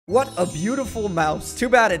What a beautiful mouse. Too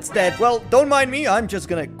bad it's dead. Well, don't mind me. I'm just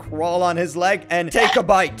gonna crawl on his leg and take a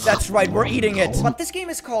bite. That's right, we're eating it. But this game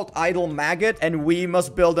is called Idle Maggot, and we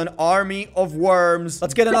must build an army of worms.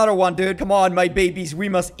 Let's get another one, dude. Come on, my babies. We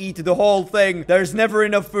must eat the whole thing. There's never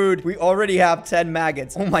enough food. We already have 10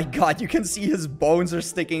 maggots. Oh my god, you can see his bones are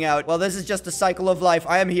sticking out. Well, this is just the cycle of life.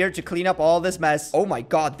 I am here to clean up all this mess. Oh my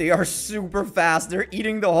god, they are super fast. They're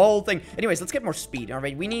eating the whole thing. Anyways, let's get more speed, all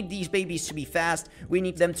right? We need these babies to be fast. We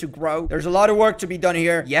need them to grow. There's a lot of work to be done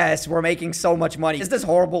here. Yes, we're making so much money. Is this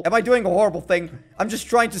horrible? Am I doing a horrible thing? I'm just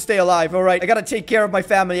trying to stay alive, all right? I gotta take care of my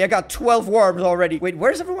family. I got 12 worms already. Wait,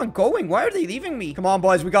 where's everyone going? Why are they leaving me? Come on,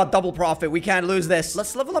 boys. We got double profit. We can't lose this.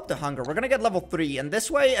 Let's level up the hunger. We're gonna get level 3. And this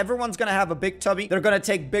way, everyone's gonna have a big tummy. They're gonna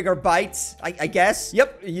take bigger bites, I guess.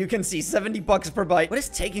 Yep, you can see 70 bucks per bite. What is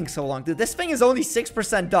taking so long, dude? This thing is only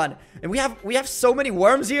 6% done. And we have so many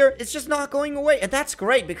worms here. It's just not going away. And that's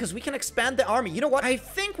great because we can expand the army. You know what? I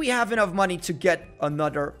think we have enough money to get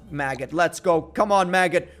another maggot. Let's go. Come on,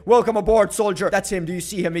 maggot. Welcome aboard, soldier. That's him. Do you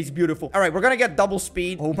see him? He's beautiful. All right, we're gonna get double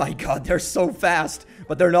speed. Oh my god, they're so fast.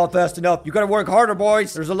 But they're not fast enough. You gotta work harder,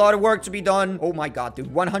 boys. There's a lot of work to be done. Oh my god,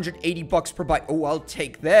 dude. 180 bucks per bite. Oh, I'll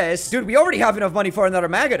take this. Dude, we already have enough money for another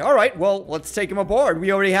maggot. All right, well, let's take him aboard.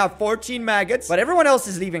 We already have 14 maggots. But everyone else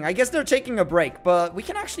is leaving. I guess they're taking a break. But we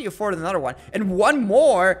can actually afford another one. And one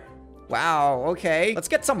more. Wow, okay. Let's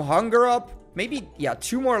get some hunger up. Maybe, yeah,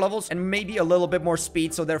 2 more levels and maybe a little bit more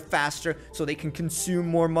speed so they're faster, so they can consume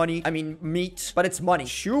more money. I mean, meat, but it's money.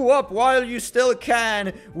 Chew up while you still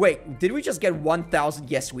can. Wait, did we just get 1,000?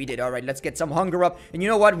 Yes, we did. All right, let's get some hunger up. And you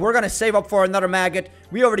know what? We're gonna save up for another maggot.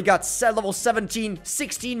 We already got level 17,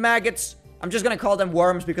 16 maggots. I'm just gonna call them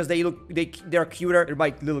worms because they're cuter. They're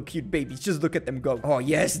my little cute babies. Just look at them go. Oh,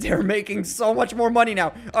 yes, they're making so much more money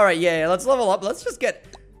now. All right, yeah, let's level up. Let's just get...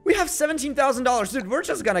 We have $17,000. Dude, we're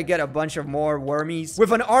just gonna get a bunch of more wormies.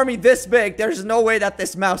 With an army this big, there's no way that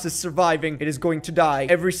this mouse is surviving. It is going to die.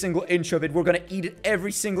 Every single inch of it. We're gonna eat it,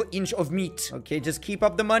 every single inch of meat. Okay, just keep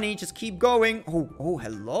up the money. Just keep going. Oh,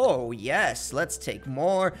 hello. Yes, let's take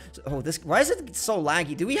more. Oh, why is it so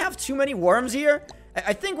laggy? Do we have too many worms here?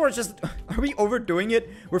 I think we're just... Are we overdoing it?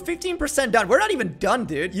 We're 15% done. We're not even done,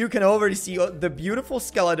 dude. You can already see the beautiful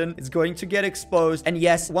skeleton is going to get exposed. And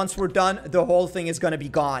yes, once we're done, the whole thing is going to be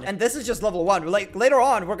gone. And this is just level 1. Like, later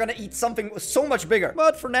on, we're going to eat something so much bigger.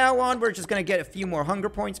 But for now on, we're just going to get a few more hunger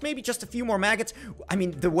points. Maybe just a few more maggots. I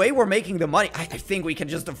mean, the way we're making the money, I think we can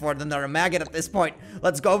just afford another maggot at this point.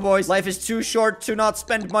 Let's go, boys. Life is too short to not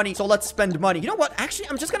spend money. So let's spend money. You know what? Actually,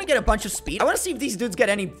 I'm just going to get a bunch of speed. I want to see if these dudes get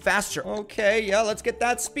any faster. Okay, yeah, let's get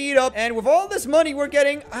that speed up. And with all this money we're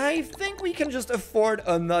getting, I think we can just afford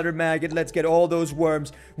another maggot. Let's get all those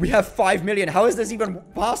worms. We have 5 million. How is this even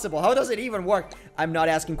possible? How does it even work? I'm not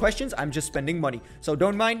asking questions. I'm just spending money. So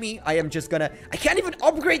don't mind me. I can't even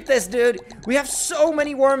upgrade this, dude. We have so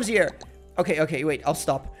many worms here. Okay, wait. I'll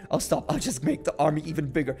stop. I'll just make the army even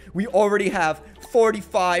bigger. We already have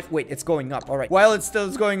 45. Wait, it's going up. All right. While it still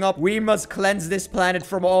is going up, we must cleanse this planet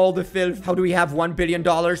from all the filth. How do we have $1 billion?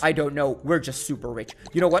 I don't know. We're just super rich.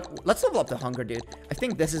 You know what? Let's level up the hunger, dude. I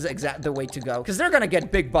think this is exactly the way to go. Because they're gonna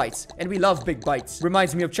get big bites. And we love big bites.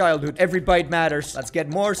 Reminds me of childhood. Every bite matters. Let's get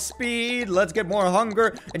more speed. Let's get more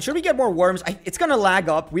hunger. And should we get more worms? It's gonna lag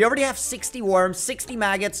up. We already have 60 worms, 60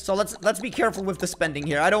 maggots. So let's be careful with the spending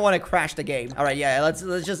here. I don't want to crash the game. All right, yeah. Let's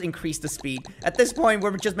just increase the speed. At this point,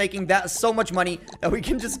 we're just making that so much money that we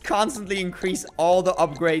can just constantly increase all the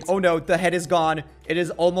upgrades. Oh no, the head is gone. It is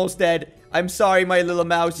almost dead. I'm sorry, my little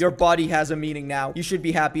mouse. Your body has a meaning now. You should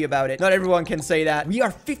be happy about it. Not everyone can say that. We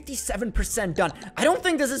are 57% done. I don't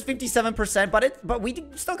think this is 57%, but we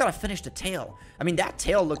still gotta finish the tail. I mean, that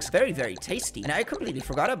tail looks very, very tasty. And I completely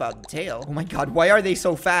forgot about the tail. Oh my god, why are they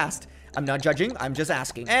so fast? I'm not judging. I'm just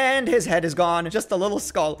asking. And his head is gone. Just a little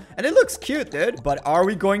skull. And it looks cute, dude. But are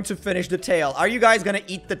we going to finish the tail? Are you guys gonna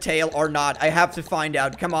eat the tail or not? I have to find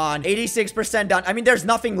out. Come on. 86% done. I mean, there's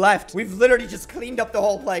nothing left. We've literally just cleaned up the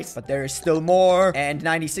whole place. But there is still more. And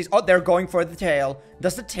 96. Oh, they're going for the tail.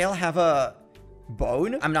 Does the tail have a...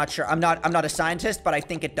 bone? I'm not sure. I'm not a scientist, but I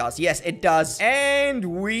think it does. Yes, it does. And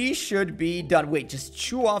we should be done. Wait, just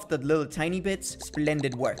chew off the little tiny bits.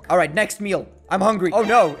 Splendid work. All right, next meal. I'm hungry. Oh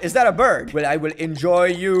no, is that a bird? Well, I will enjoy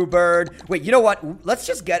you, bird. Wait, you know what? Let's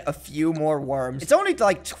just get a few more worms. It's only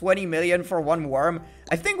like 20 million for one worm.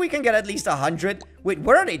 I think we can get at least 100. Wait,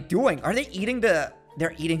 what are they doing? Are they eating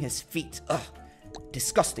they're eating his feet. Ugh,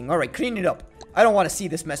 disgusting. All right, clean it up. I don't want to see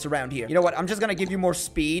this mess around here. You know what? I'm just gonna give you more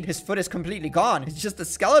speed. His foot is completely gone. It's just a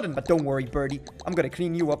skeleton. But don't worry, birdie. I'm gonna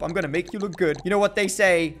clean you up. I'm gonna make you look good. You know what they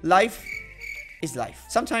say? Life is life.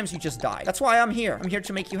 Sometimes you just die. That's why I'm here. I'm here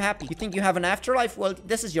to make you happy. You think you have an afterlife? Well,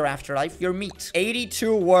 this is your afterlife. Your meat.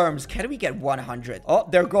 82 worms. Can we get 100? Oh,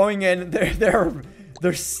 they're going in. They're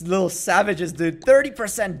little savages, dude.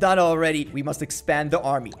 30% done already. We must expand the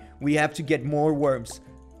army. We have to get more worms.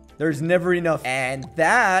 There's never enough. And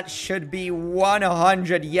that should be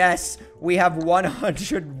 100. Yes, we have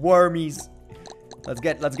 100 wormies. Let's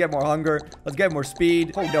get more hunger. Let's get more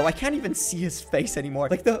speed. Oh no, I can't even see his face anymore.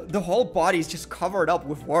 Like the whole body is just covered up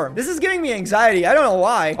with worm. This is giving me anxiety. I don't know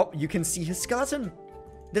why. Oh, you can see his skeleton.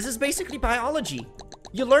 This is basically biology.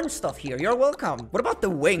 You learn stuff here. You're welcome. What about the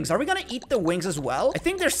wings? Are we gonna eat the wings as well? I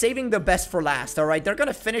think they're saving the best for last, all right? They're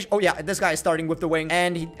gonna finish. Oh, yeah, this guy is starting with the wing,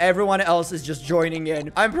 and everyone else is just joining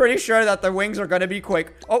in. I'm pretty sure that the wings are gonna be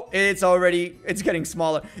quick. Oh, it's getting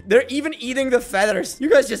smaller. They're even eating the feathers. You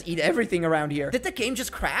guys just eat everything around here. Did the game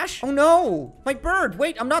just crash? Oh, no. My bird.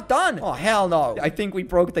 Wait, I'm not done. Oh, hell no. I think we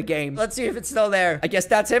broke the game. Let's see if it's still there. I guess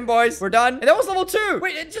that's him, boys. We're done. And that was level 2.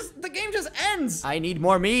 Wait, the game just ends. I need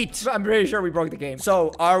more meat. I'm pretty sure we broke the game. So,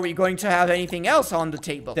 are we going to have anything else on the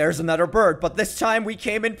table? There's another bird, but this time we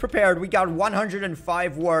came in prepared. We got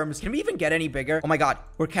 105 worms. Can we even get any bigger? Oh my god,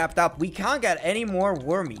 we're capped up. We can't get any more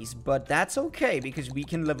wormies, but that's okay because we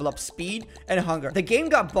can level up speed and hunger. The game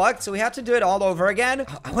got bugged, so we had to do it all over again.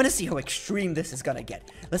 I want to see how extreme this is gonna get.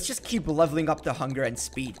 Let's just keep leveling up the hunger and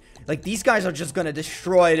speed. Like, these guys are just gonna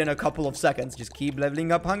destroy it in a couple of seconds. Just keep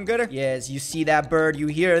leveling up hunger. Yes, you see that bird, you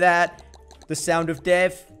hear that? The sound of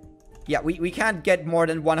death. Yeah, we can't get more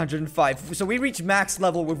than 105. So we reach max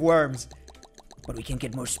level with worms. But we can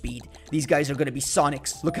get more speed. These guys are gonna be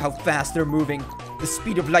Sonics. Look how fast they're moving. The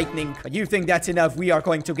speed of lightning. But you think that's enough? We are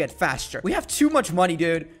going to get faster. We have too much money,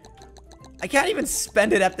 dude. I can't even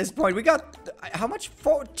spend it at this point. We got... How much?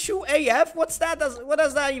 2 AF? What's that? What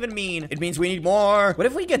does that even mean? It means we need more. What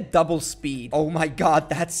if we get double speed? Oh my god,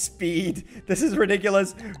 that's speed. This is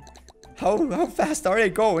ridiculous. How fast are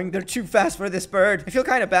they going? They're too fast for this bird. I feel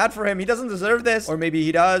kind of bad for him. He doesn't deserve this. Or maybe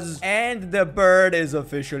he does. And the bird is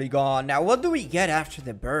officially gone. Now, what do we get after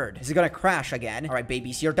the bird? Is it gonna crash again? All right,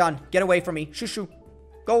 babies, you're done. Get away from me. Shoo shoo.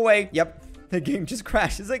 Go away. Yep. The game just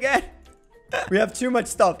crashes again. We have too much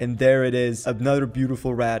stuff. And there it is. Another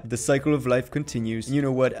beautiful rat. The cycle of life continues. You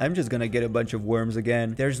know what? I'm just gonna get a bunch of worms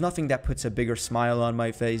again. There's nothing that puts a bigger smile on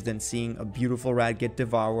my face than seeing a beautiful rat get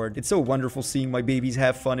devoured. It's so wonderful seeing my babies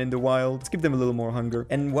have fun in the wild. Let's give them a little more hunger.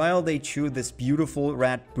 And while they chew this beautiful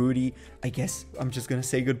rat booty, I guess I'm just gonna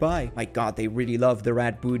say goodbye. My god, they really love the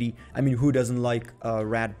rat booty. I mean, who doesn't like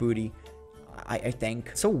rat booty? I think.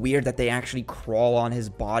 It's so weird that they actually crawl on his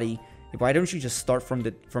body. Why don't you just start from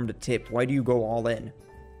the tip? Why do you go all in?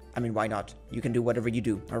 I mean, why not? You can do whatever you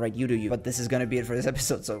do. All right, you do you. But this is gonna be it for this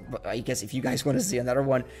episode. So I guess if you guys want to see another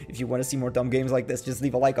one, if you want to see more dumb games like this, just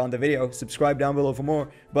leave a like on the video. Subscribe down below for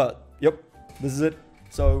more. But, yep, this is it.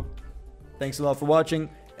 So, thanks a lot for watching,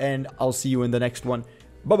 and I'll see you in the next one.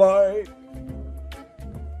 Bye-bye!